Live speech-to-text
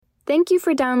Thank you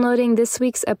for downloading this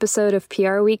week's episode of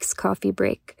PRWeek's Coffee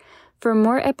Break. For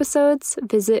more episodes,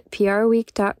 visit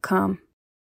prweek.com.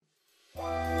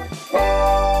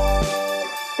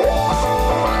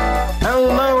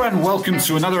 Hello and welcome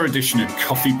to another edition of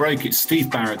Coffee Break. It's Steve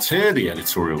Barrett here, the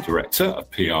editorial director of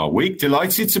PRWeek.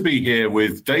 Delighted to be here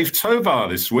with Dave Tovar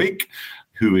this week,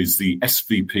 who is the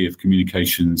SVP of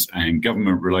Communications and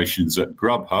Government Relations at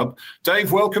GrubHub.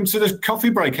 Dave, welcome to the Coffee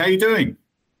Break. How are you doing?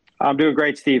 I'm doing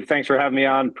great, Steve. Thanks for having me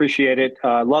on. Appreciate it.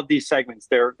 Love these segments.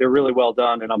 They're really well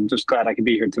done, and I'm just glad I can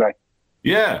be here today.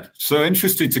 Yeah, so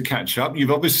interested to catch up. You've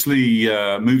obviously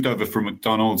moved over from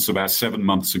McDonald's about 7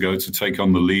 months ago to take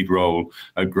on the lead role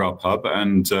at GrubHub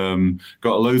and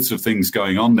got loads of things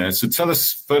going on there. So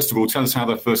first of all, tell us how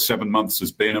the first 7 months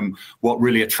has been and what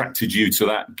really attracted you to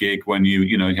that gig when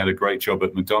you had a great job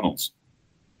at McDonald's.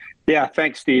 Yeah,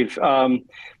 thanks, Steve.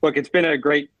 Look, it's been a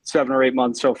great 7 or 8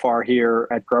 months so far here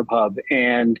at GrubHub.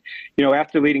 And,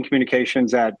 after leading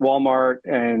communications at Walmart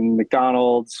and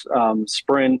McDonald's,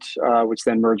 Sprint, which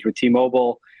then merged with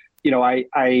T-Mobile,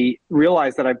 I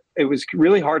realized that it was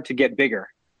really hard to get bigger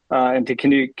and to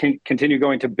continue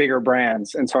going to bigger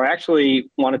brands. And so I actually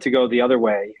wanted to go the other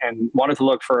way and wanted to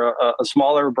look for a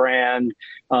smaller brand,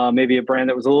 maybe a brand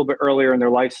that was a little bit earlier in their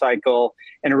life cycle,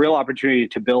 and a real opportunity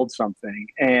to build something.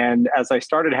 And as I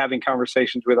started having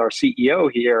conversations with our CEO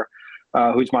here,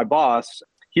 who's my boss,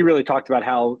 he really talked about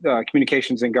how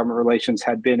communications and government relations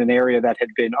had been an area that had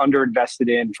been underinvested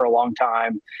in for a long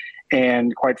time.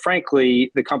 And quite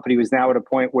frankly, the company was now at a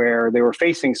point where they were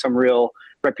facing some real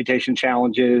reputation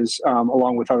challenges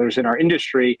along with others in our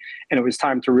industry. And it was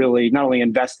time to really not only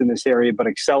invest in this area, but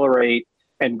accelerate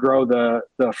and grow the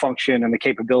function and the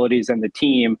capabilities and the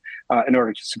team in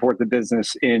order to support the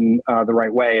business in the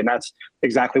right way. And that's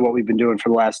exactly what we've been doing for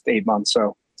the last 8 months.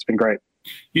 So it's been great.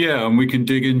 Yeah, and we can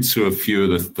dig into a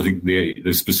few of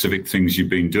the specific things you've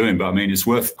been doing. But I mean, it's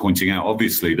worth pointing out,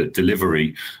 obviously, that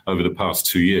delivery over the past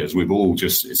 2 years,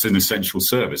 it's an essential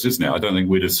service, isn't it? I don't think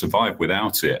we'd have survived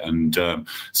without it. And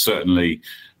certainly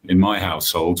in my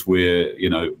household, we're,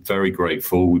 very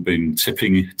grateful. We've been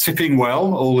tipping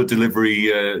well, all the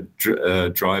delivery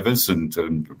drivers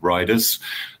and riders.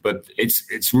 But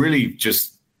it's really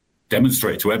just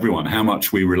demonstrate to everyone how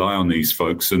much we rely on these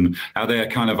folks and how they're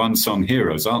kind of unsung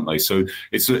heroes, aren't they? So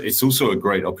it's also a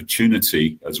great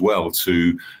opportunity as well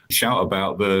to shout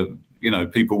about the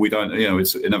people we don't,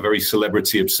 it's in a very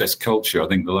celebrity obsessed culture. I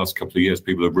think the last couple of years,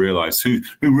 people have realized who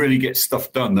really gets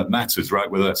stuff done that matters, right?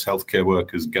 Whether that's healthcare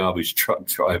workers, garbage truck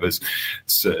drivers,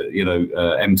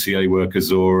 MTA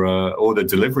workers or the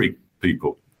delivery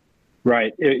people.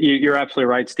 Right. You're absolutely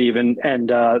right, Steve. And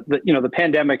the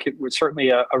pandemic, it was certainly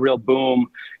a real boom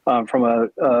from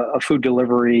a food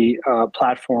delivery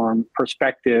platform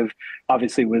perspective.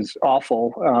 Obviously was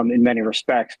awful in many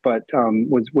respects, but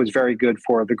was very good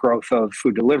for the growth of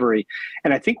food delivery.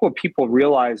 And I think what people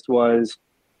realized was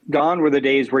gone were the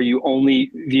days where you only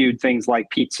viewed things like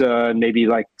pizza and maybe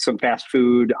like some fast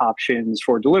food options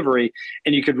for delivery.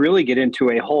 And you could really get into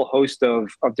a whole host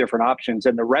of different options.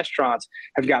 And the restaurants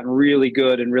have gotten really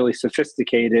good and really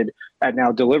sophisticated at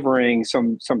now delivering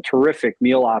some terrific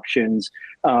meal options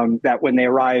that when they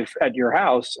arrive at your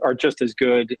house are just as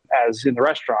good as in the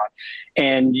restaurant.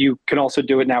 And you can also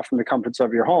do it now from the comforts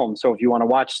of your home. So if you want to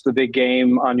watch the big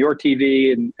game on your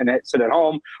TV and sit at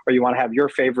home, or you want to have your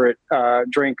favorite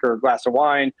drink or glass of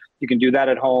wine, you can do that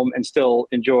at home and still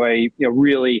enjoy,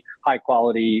 really high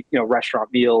quality, restaurant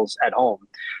meals at home.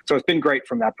 So it's been great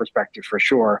from that perspective for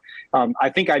sure. I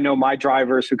think I know my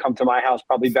drivers who come to my house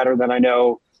probably better than I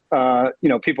know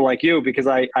people like you, because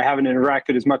I haven't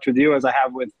interacted as much with you as I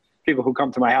have with people who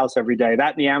come to my house every day.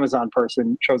 That and the Amazon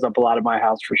person shows up a lot at my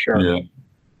house for sure.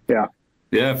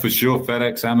 Yeah, for sure.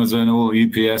 FedEx, Amazon, all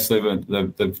UPS,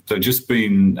 they've just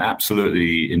been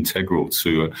absolutely integral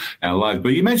to our lives.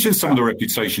 But you mentioned some of the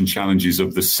reputation challenges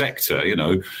of the sector,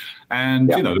 And,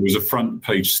 there was a front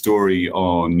page story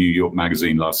on New York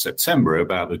Magazine last September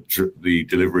about the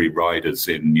delivery riders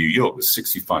in New York. There's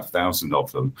 65,000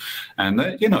 of them. And,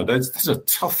 there's a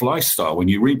tough lifestyle. When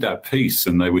you read that piece,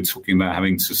 and they were talking about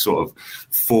having to sort of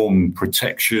form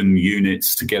protection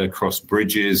units to get across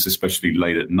bridges, especially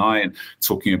late at night,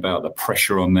 talking about the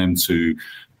pressure on them to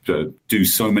do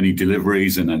so many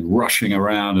deliveries and then rushing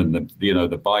around and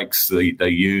the bikes they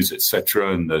use,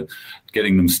 etc., and the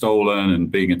getting them stolen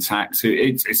and being attacked.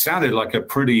 It sounded like a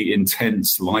pretty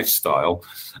intense lifestyle.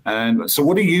 And so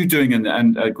what are you doing at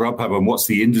GrubHub, and what's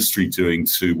the industry doing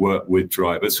to work with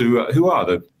drivers who are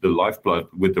the lifeblood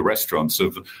with the restaurants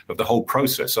of the whole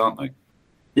process, aren't they?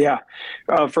 Yeah,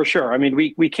 for sure. I mean,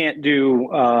 we can't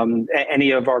do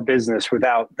any of our business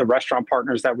without the restaurant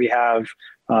partners that we have,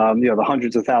 the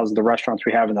hundreds of thousands of restaurants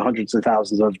we have and the hundreds of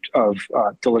thousands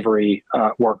of delivery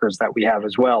workers that we have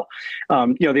as well.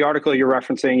 The article you're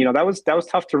referencing, that was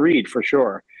tough to read for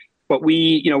sure. But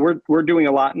we're doing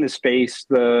a lot in this space.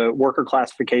 The worker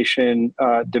classification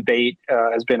debate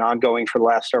has been ongoing for the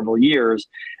last several years,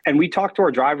 and we talk to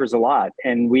our drivers a lot,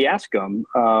 and we ask them,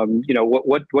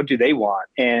 what do they want?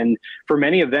 And for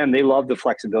many of them, they love the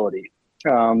flexibility.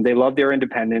 They love their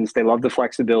independence. They love the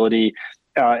flexibility.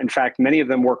 In fact, many of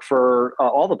them work for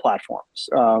all the platforms.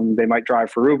 They might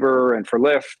drive for Uber and for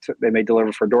Lyft. They may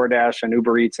deliver for DoorDash and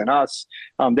Uber Eats and us.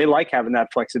 They like having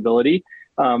that flexibility.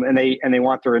 And they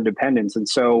want their independence. And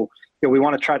so we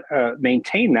want to try to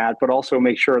maintain that, but also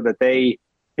make sure that they,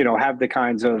 have the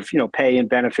kinds of, pay and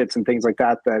benefits and things like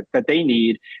that they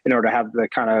need in order to have the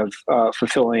kind of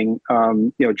fulfilling,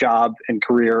 job and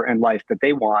career and life that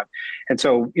they want. And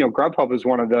so, GrubHub is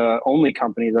one of the only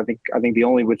companies, I think the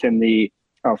only within the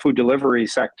food delivery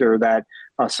sector that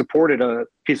supported a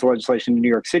piece of legislation in New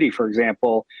York City, for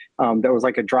example, that was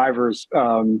like a driver's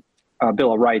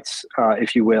Bill of Rights,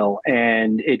 if you will,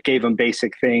 and it gave them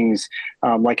basic things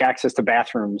like access to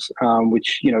bathrooms,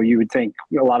 which you would think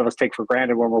a lot of us take for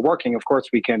granted when we're working. Of course,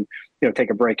 we can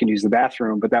take a break and use the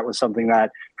bathroom, but that was something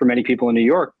that for many people in New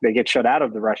York, they get shut out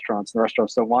of the restaurants. The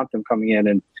restaurants don't want them coming in,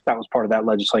 and that was part of that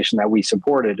legislation that we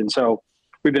supported. And so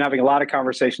we've been having a lot of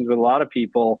conversations with a lot of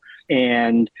people,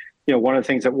 and one of the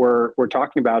things that we're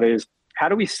talking about is how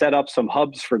do we set up some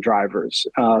hubs for drivers,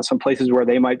 some places where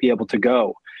they might be able to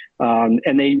go.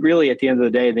 And they really, at the end of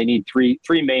the day, they need three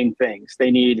main things.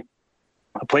 They need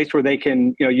a place where they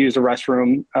can, use a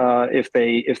restroom if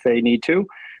they need to.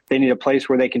 They need a place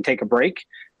where they can take a break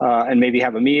and maybe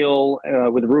have a meal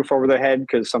with a roof over their head,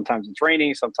 because sometimes it's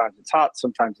raining, sometimes it's hot,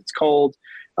 sometimes it's cold.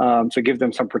 So give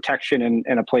them some protection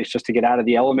and a place just to get out of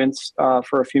the elements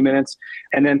for a few minutes.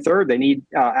 And then third, they need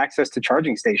access to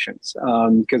charging stations,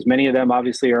 because many of them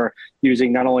obviously are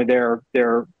using not only their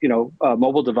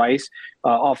mobile device.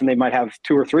 Often they might have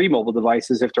 2 or 3 mobile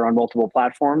devices if they're on multiple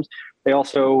platforms. They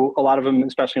also, a lot of them,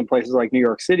 especially in places like New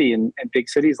York City and big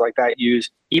cities like that,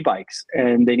 use e-bikes,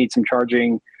 and they need some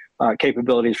charging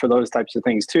capabilities for those types of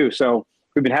things too. So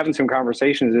we've been having some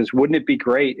conversations is, wouldn't it be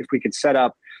great if we could set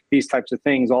up these types of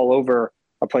things all over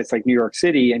a place like New York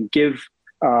City and give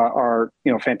our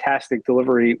fantastic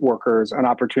delivery workers an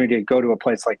opportunity to go to a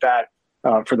place like that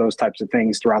for those types of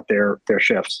things throughout their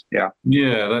shifts.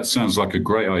 Yeah, that sounds like a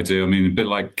great idea. I mean, a bit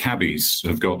like cabbies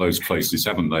have got those places,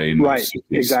 haven't they? In right, cities?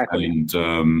 Exactly.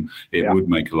 And it would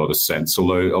make a lot of sense.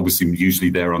 Although obviously usually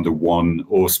they're under one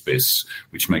auspice,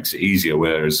 which makes it easier,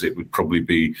 whereas it would probably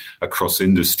be a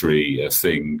cross-industry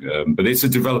thing. But it's a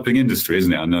developing industry,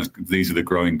 isn't it? I know these are the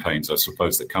growing pains, I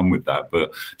suppose, that come with that,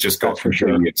 but just got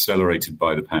completely accelerated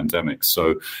by the pandemic.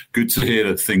 So good to hear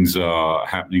that things are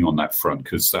happening on that front,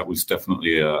 because that was definitely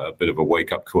a bit of a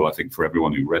wake-up call, I think, for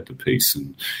everyone who read the piece.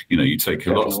 And you take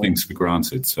a lot of things for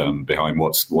granted behind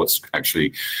what's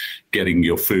actually getting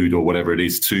your food or whatever it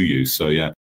is to you.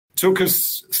 So talk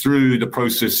us through the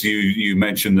process. You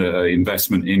mentioned the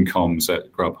investment in comms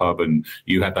at GrubHub, and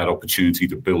you had that opportunity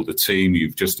to build a team.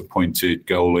 You've just appointed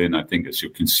Golin, I think, as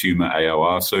your consumer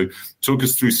AOR. So talk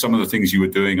us through some of the things you were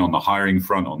doing on the hiring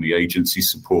front, on the agency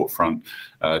support front,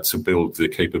 to build the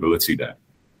capability there.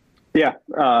 Yeah,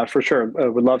 for sure.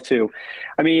 Would love to.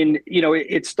 I mean,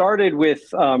 it started with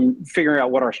figuring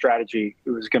out what our strategy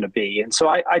was going to be. And so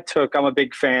I'm a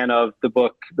big fan of the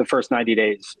book, The First 90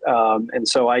 Days. And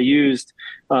so I used,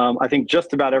 I think,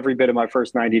 just about every bit of my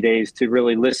first 90 days to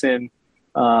really listen,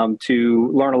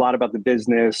 to learn a lot about the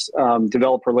business,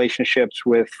 develop relationships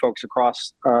with folks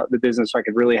across the business so I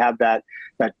could really have that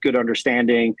good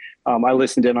understanding. I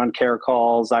listened in on care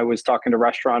calls. I was talking to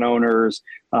restaurant owners,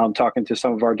 talking to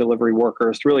some of our delivery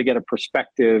workers to really get a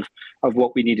perspective of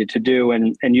what we needed to do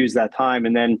and use that time,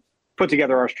 and then put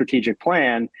together our strategic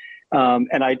plan.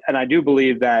 And I do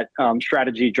believe that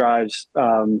strategy drives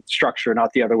structure,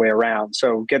 not the other way around.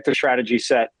 So get the strategy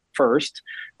set first.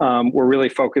 We're really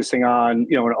focusing on,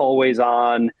 an always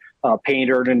on paid,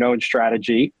 earned, and known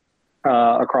strategy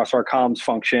across our comms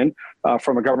function.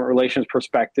 From a government relations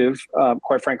perspective,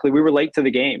 quite frankly, we were late to the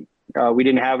game. We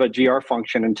didn't have a GR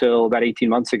function until about 18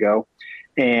 months ago.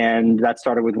 And that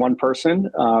started with one person.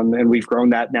 And we've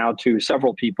grown that now to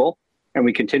several people. And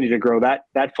we continue to grow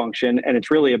that function. And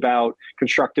it's really about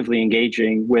constructively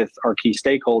engaging with our key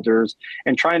stakeholders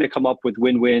and trying to come up with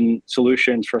win-win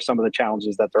solutions for some of the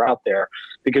challenges that are out there.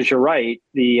 Because you're right,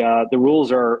 the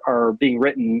rules are being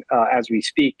written as we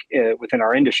speak within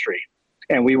our industry.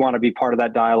 And we want to be part of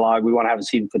that dialogue. We want to have a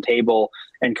seat at the table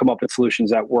and come up with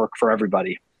solutions that work for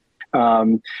everybody.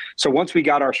 So once we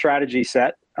got our strategy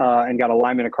set, and got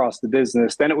alignment across the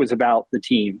business, then it was about the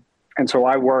team. And so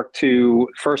I worked to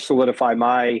first solidify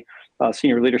my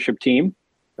senior leadership team.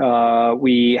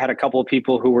 We had a couple of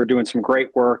people who were doing some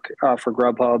great work for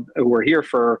GrubHub who were here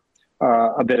for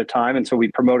a bit of time. And so we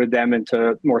promoted them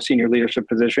into more senior leadership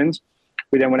positions.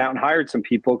 We then went out and hired some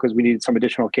people because we needed some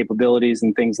additional capabilities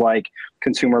in things like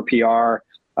consumer PR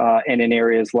and in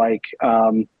areas like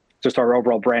just our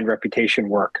overall brand reputation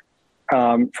work.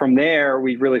 From there,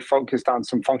 we really focused on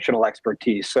some functional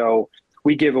expertise. So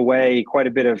we give away quite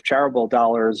a bit of charitable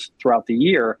dollars throughout the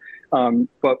year,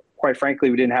 but quite frankly,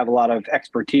 we didn't have a lot of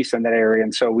expertise in that area.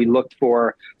 And so we looked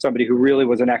for somebody who really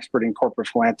was an expert in corporate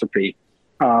philanthropy.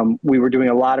 We were doing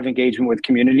a lot of engagement with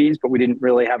communities, but we didn't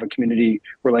really have a community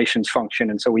relations function.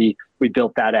 And so we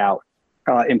built that out.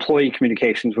 Employee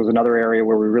communications was another area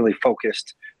where we really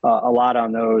focused a lot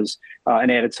on those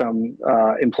and added some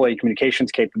employee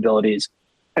communications capabilities.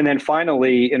 And then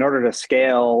finally, in order to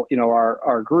scale,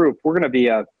 our group, we're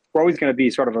always going to be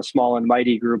sort of a small and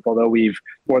mighty group, although we've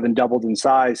more than doubled in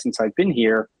size since I've been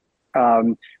here.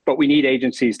 But we need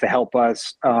agencies to help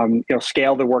us,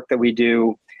 scale the work that we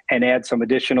do and add some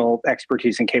additional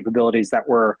expertise and capabilities that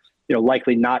we're,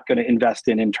 likely not going to invest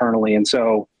in internally. And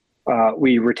so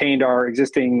we retained our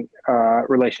existing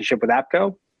relationship with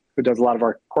APCO, who does a lot of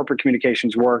our corporate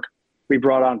communications work. We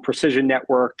brought on Precision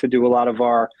Network to do a lot of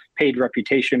our paid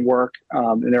reputation work.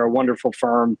 And they're a wonderful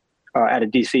firm out of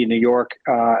DC, New York.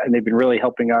 And they've been really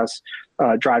helping us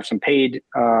drive some paid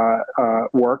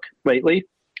work lately.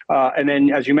 And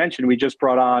then, as you mentioned, we just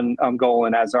brought on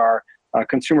Golin as our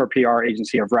consumer PR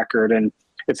agency of record. And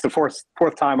it's the fourth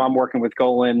time I'm working with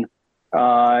Golin.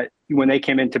 When they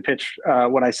came in to pitch,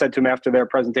 what I said to them after their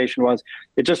presentation was,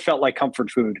 it just felt like comfort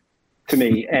food to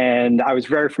me. And I was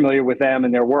very familiar with them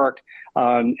and their work.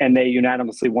 And they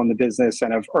unanimously won the business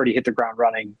and have already hit the ground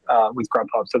running with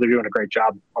GrubHub. So they're doing a great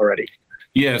job already.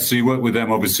 Yeah, so you work with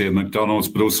them obviously at McDonald's,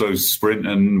 but also Sprint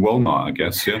and Walmart, I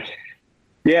guess, yeah?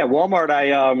 Yeah, Walmart,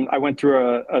 I went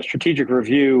through a strategic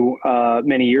review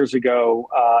many years ago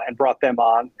and brought them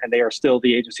on, and they are still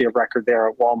the agency of record there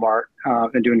at Walmart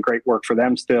and doing great work for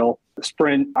them still.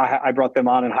 Sprint, I brought them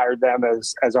on and hired them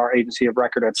as our agency of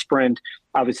record at Sprint.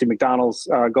 Obviously, McDonald's,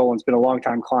 Golin's been a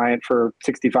longtime client for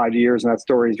 65 years, and that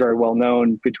story is very well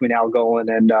known between Al Golin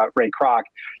and Ray Kroc.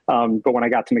 But when I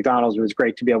got to McDonald's, it was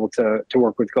great to be able to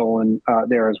work with Golin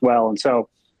there as well. And so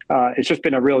it's just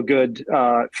been a real good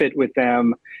fit with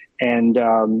them. And,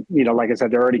 like I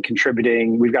said, they're already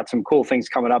contributing. We've got some cool things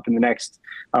coming up in the next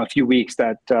few weeks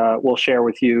that we'll share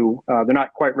with you. They're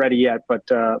not quite ready yet, but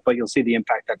you'll see the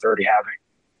impact that they're already having.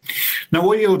 Now,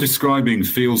 what you're describing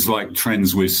feels like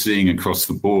trends we're seeing across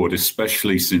the board,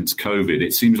 especially since COVID.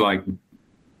 It seems like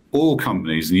all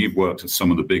companies, and you've worked at some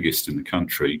of the biggest in the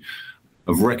country,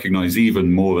 have recognized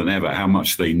even more than ever how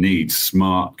much they need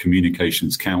smart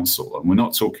communications counsel. And we're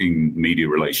not talking media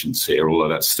relations here, although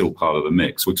that's still part of the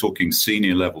mix. We're talking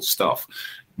senior level stuff,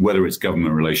 whether it's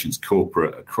government relations,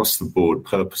 corporate, across the board,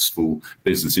 purposeful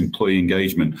business, employee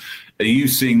engagement. Are you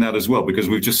seeing that as well? Because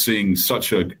we're just seeing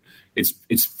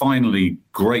it's finally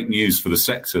great news for the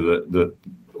sector that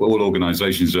all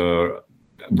organizations are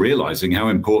realizing how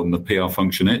important the PR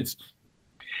function is.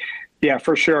 Yeah,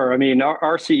 for sure. I mean,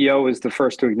 our CEO is the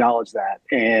first to acknowledge that.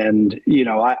 And,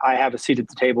 I have a seat at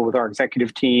the table with our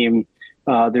executive team.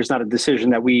 There's not a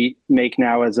decision that we make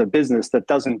now as a business that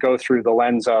doesn't go through the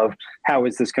lens of how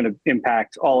is this going to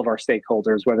impact all of our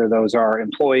stakeholders, whether those are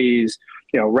employees,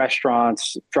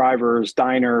 restaurants, drivers,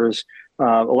 diners,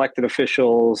 elected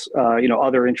officials,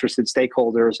 other interested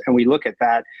stakeholders. And we look at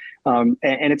that. And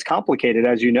it's complicated,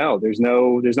 as you know. There's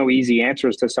no easy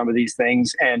answers to some of these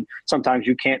things, and sometimes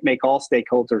you can't make all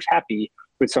stakeholders happy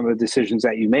with some of the decisions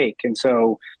that you make. And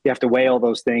so you have to weigh all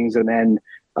those things, and then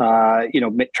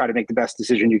try to make the best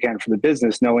decision you can for the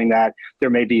business, knowing that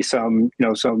there may be some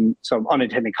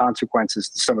unintended consequences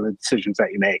to some of the decisions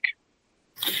that you make.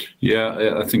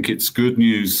 Yeah, I think it's good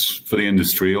news for the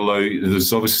industry, although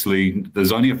there's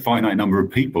only a finite number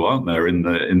of people, aren't there, in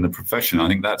the profession. I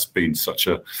think that's been such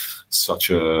a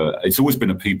it's always been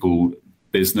a people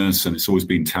business, and it's always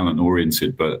been talent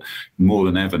oriented, but more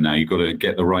than ever now, you've got to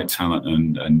get the right talent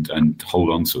and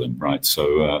hold on to them, right?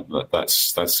 So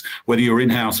that's whether you're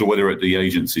in-house or whether at the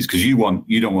agencies, because you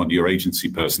don't want your agency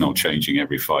personnel changing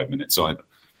every 5 minutes either.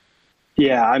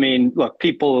 Yeah, I mean, look,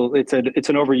 people, it's an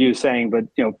overused saying, but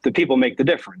the people make the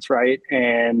difference, right?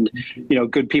 And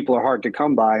good people are hard to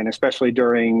come by, and especially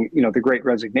during the Great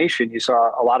Resignation, you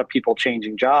saw a lot of people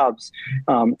changing jobs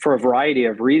for a variety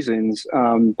of reasons,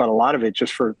 but a lot of it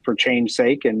just for change's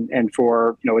sake and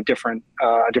for a different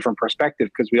perspective,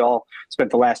 because we all spent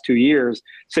the last 2 years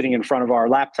sitting in front of our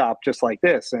laptop just like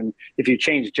this, and if you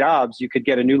change jobs, you could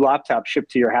get a new laptop shipped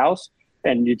to your house,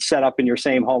 and you'd set up in your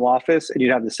same home office and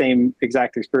you'd have the same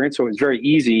exact experience. So it was very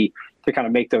easy to kind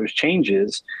of make those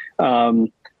changes.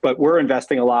 But we're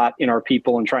investing a lot in our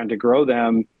people and trying to grow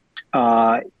them.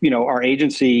 Our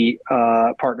agency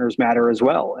partners matter as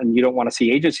well. And you don't want to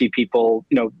see agency people,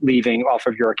 leaving off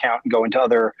of your account and going to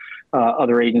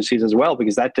other agencies as well,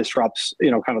 because that disrupts,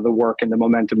 kind of the work and the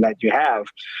momentum that you have.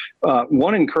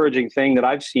 One encouraging thing that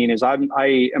I've seen is I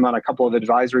am on a couple of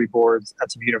advisory boards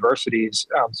at some universities,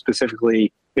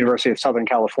 specifically University of Southern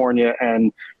California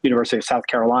and University of South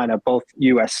Carolina, both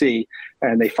USC,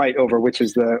 and they fight over which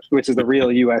is the real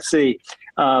USC.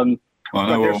 Well, I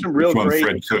know there's some real great.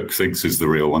 Fred Cook thinks is the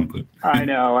real one, but I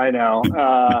know.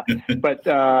 But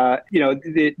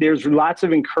there's lots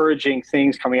of encouraging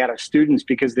things coming out of students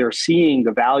because they're seeing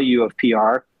the value of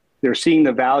PR. They're seeing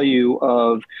the value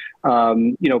of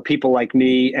people like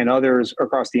me and others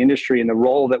across the industry and the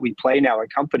role that we play now at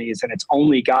companies, and it's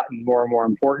only gotten more and more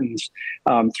important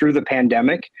through the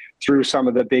pandemic, through some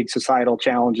of the big societal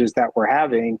challenges that we're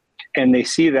having. And they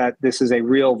see that this is a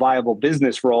real viable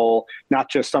business role, not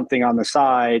just something on the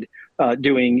side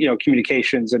doing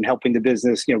communications and helping the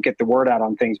business get the word out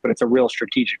on things, but it's a real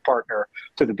strategic partner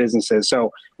to the businesses.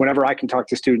 So whenever I can talk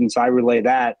to students, I relay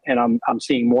that, and I'm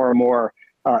seeing more and more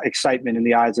excitement in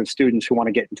the eyes of students who want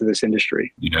to get into this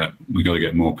industry. Yeah, we got to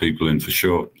get more people in for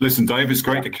sure. Listen, Dave, it's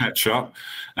great to catch up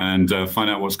and find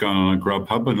out what's going on at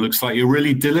GrubHub, and it looks like you're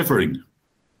really delivering.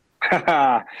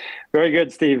 Very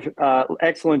good, Steve.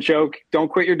 Excellent joke. Don't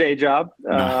quit your day job.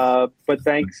 But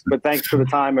thanks for the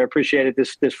time. I appreciate it.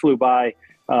 This flew by.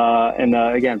 And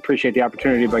again, appreciate the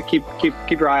opportunity, but keep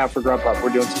your eye out for GrubHub. We're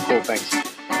doing some cool things.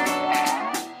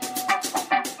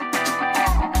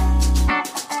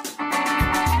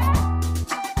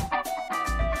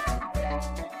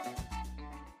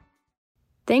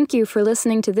 Thank you for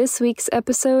listening to this week's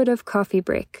episode of Coffee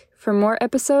Break. For more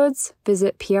episodes,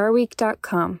 visit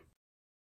PRWeek.com.